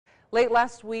Late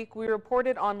last week, we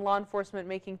reported on law enforcement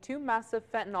making 2 massive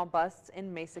fentanyl busts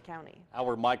in Mesa County.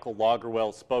 Our Michael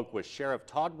Logerwell spoke with Sheriff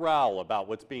Todd Rowell about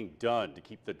what's being done to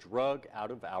keep the drug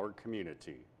out of our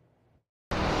community.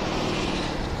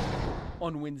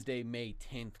 On Wednesday, May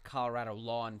 10th, Colorado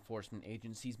law enforcement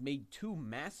agencies made 2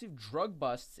 massive drug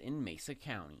busts in Mesa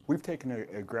County. We've taken an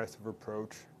aggressive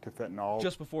approach to fentanyl.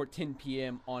 Just before 10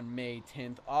 p.m. on May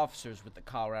 10th, officers with the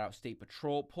Colorado State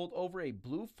Patrol pulled over a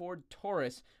blue Ford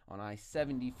Taurus on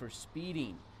I-70 for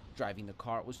speeding. Driving the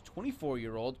car was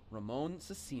 24-year-old Ramon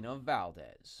Cecina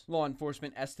Valdez. Law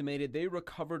enforcement estimated they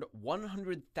recovered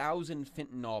 100,000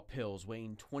 fentanyl pills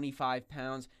weighing 25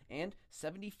 pounds and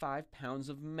 75 pounds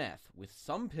of meth, with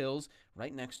some pills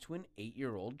right next to an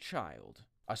 8-year-old child.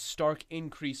 A stark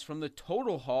increase from the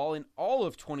total haul in all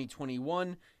of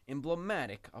 2021,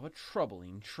 emblematic of a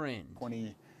troubling trend.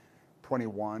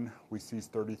 2021, we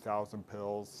seized 30,000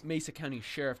 pills. Mesa County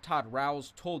Sheriff Todd Rowell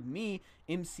told me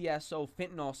MCSO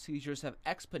fentanyl seizures have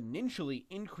exponentially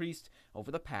increased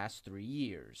over the past 3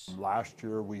 years. Last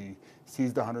year, we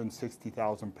seized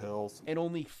 160,000 pills. And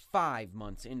only 5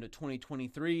 months into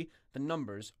 2023, the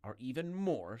numbers are even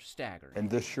more staggering. And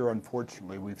this year,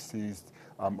 unfortunately, we've seized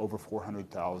over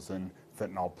 400,000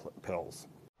 fentanyl pills.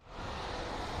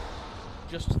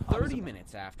 Just 30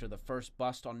 minutes after the first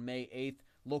bust on May 8th,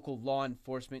 local law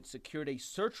enforcement secured a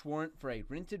search warrant for a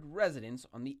rented residence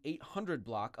on the 800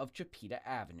 block of Chipeta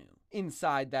Avenue.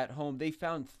 Inside that home, they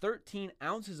found 13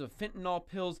 ounces of fentanyl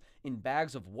pills in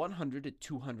bags of 100 to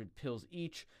 200 pills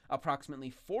each,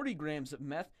 approximately 40 grams of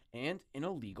meth, and an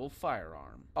illegal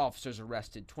firearm. Officers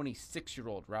arrested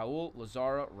 26-year-old Raul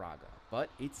Lazara-Raga. But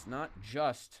it's not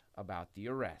just about the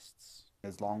arrests.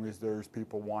 As long as there's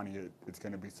people wanting it, it's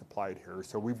going to be supplied here.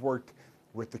 So we've worked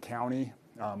with the county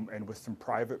and with some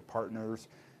private partners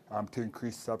to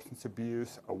increase substance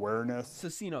abuse awareness.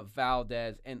 Cecina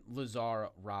Valdez and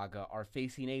Lazara-Raga are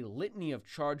facing a litany of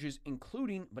charges,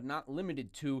 including but not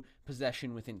limited to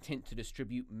possession with intent to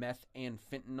distribute meth and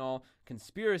fentanyl,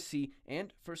 conspiracy,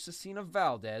 and, for Cecina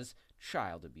Valdez,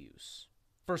 child abuse.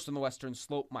 First on the Western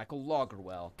Slope, Michael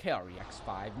Logerwell, KREX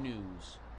 5 News.